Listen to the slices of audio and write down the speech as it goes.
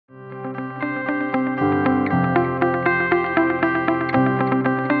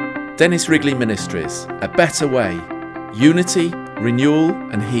Dennis Wrigley Ministries, a better way, unity, renewal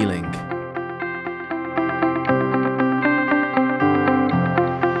and healing.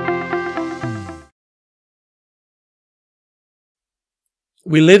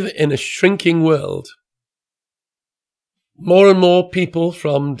 We live in a shrinking world. More and more people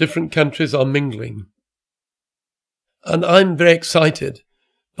from different countries are mingling. And I'm very excited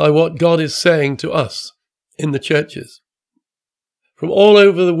by what God is saying to us in the churches. From all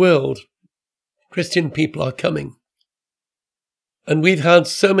over the world, Christian people are coming. And we've had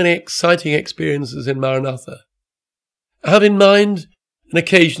so many exciting experiences in Maranatha. I have in mind an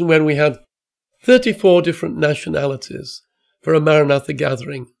occasion when we had 34 different nationalities for a Maranatha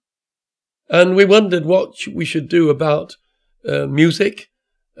gathering. And we wondered what we should do about music,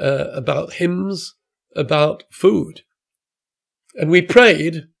 about hymns, about food. And we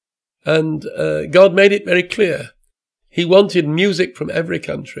prayed, and God made it very clear. He wanted music from every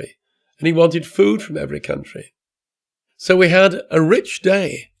country, and he wanted food from every country. So we had a rich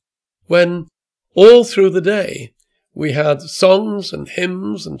day when all through the day we had songs and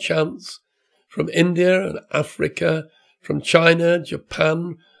hymns and chants from India and Africa, from China,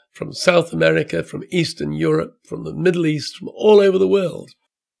 Japan, from South America, from Eastern Europe, from the Middle East, from all over the world.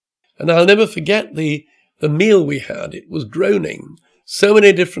 And I'll never forget the meal we had. It was groaning, so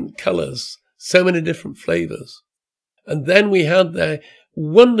many different colours, so many different flavours. And then we had their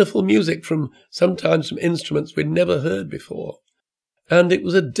wonderful music sometimes from instruments we'd never heard before. And it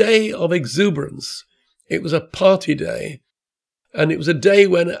was a day of exuberance. It was a party day. And it was a day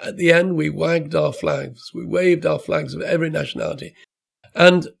when at the end we wagged our flags. We waved our flags of every nationality.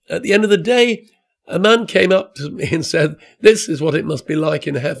 And at the end of the day, a man came up to me and said, "This is what it must be like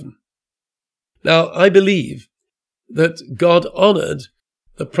in heaven." Now, I believe that God honoured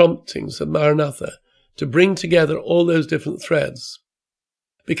the promptings of Maranatha to bring together all those different threads.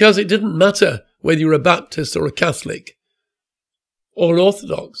 Because it didn't matter whether you were a Baptist or a Catholic, or an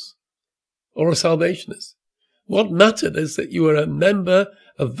Orthodox, or a Salvationist. What mattered is that you were a member,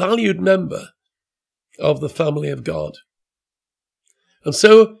 a valued member of the family of God. And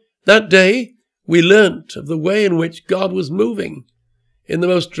so that day we learnt of the way in which God was moving in the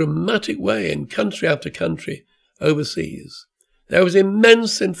most dramatic way in country after country overseas. There was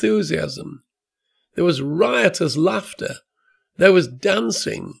immense enthusiasm. There was riotous laughter. There was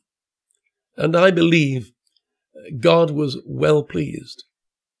dancing. And I believe God was well pleased.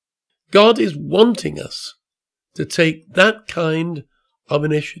 God is wanting us to take that kind of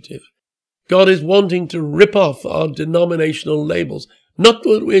initiative. God is wanting to rip off our denominational labels. Not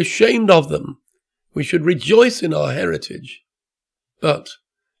that we're ashamed of them. We should rejoice in our heritage. But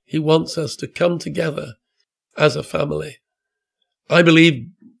he wants us to come together as a family. I believe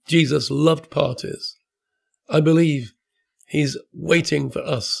Jesus loved parties. I believe he's waiting for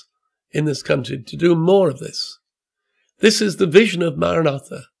us in this country to do more of this. This is the vision of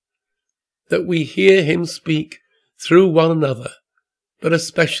Maranatha, that we hear him speak through one another, but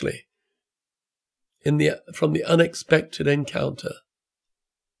especially from the unexpected encounter.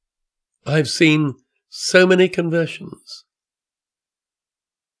 I've seen so many conversions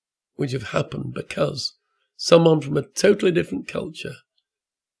which have happened because someone from a totally different culture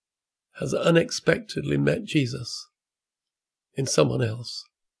has unexpectedly met Jesus in someone else.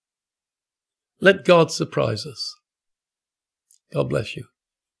 Let God surprise us. God bless you.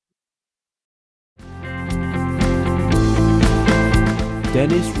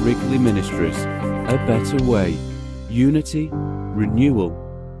 Dennis Wrigley Ministries, a better way, unity, renewal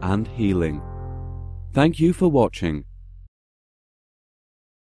and healing. Thank you for watching.